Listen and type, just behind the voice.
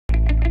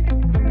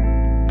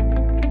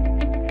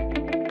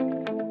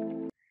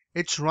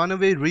Its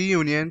runaway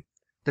reunion,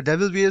 the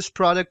Devil Wears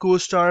Prada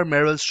co-star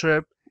Meryl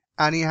Streep,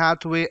 Annie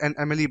Hathaway and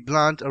Emily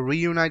Blunt are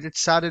reunited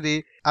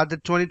Saturday at the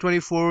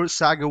 2024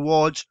 SAG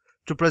Awards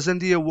to present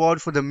the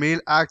award for the male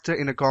actor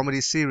in a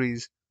comedy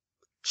series.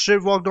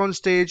 Streep walked on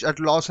stage at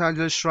Los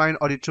Angeles Shrine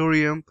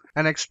Auditorium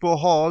and Expo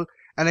Hall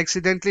and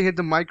accidentally hit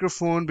the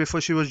microphone before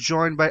she was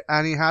joined by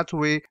Annie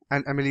Hathaway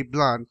and Emily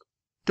Blunt.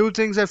 Two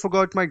things: I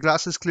forgot my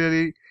glasses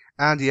clearly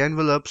and the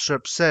envelope,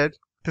 Streep said,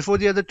 before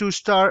the other two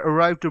stars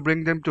arrived to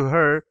bring them to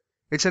her.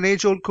 It's an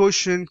age-old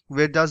question,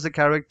 where does the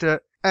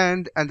character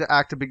end and the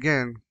actor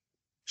begin?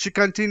 She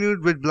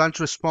continued, with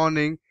Blunt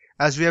responding,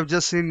 as we have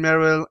just seen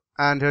Meryl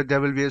and her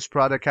Devil Wears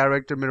Prada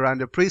character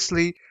Miranda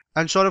Priestley,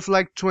 and sort of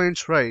like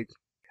twins, right?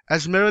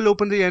 As Meryl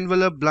opened the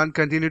envelope, Blunt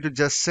continued to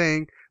just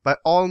saying, by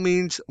all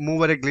means,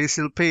 move at a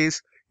glacial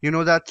pace. You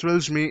know that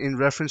thrills me, in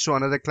reference to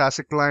another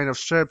classic line of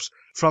Streep's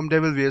from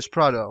Devil Wears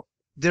Prada.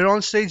 Their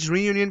on-stage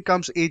reunion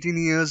comes 18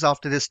 years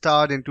after they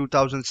starred in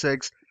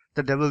 2006,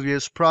 The Devil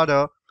Wears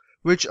Prada,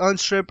 which earned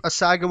Streep a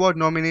SAG Award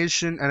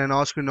nomination and an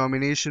Oscar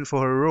nomination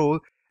for her role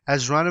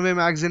as Runaway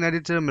magazine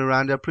editor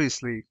Miranda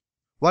Priestley.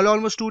 While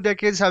almost 2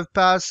 decades have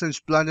passed since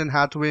Blunt and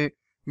Hathaway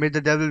made The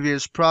Devil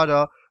Wears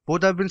Prada,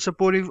 both have been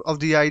supportive of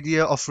the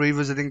idea of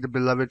revisiting the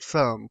beloved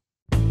film.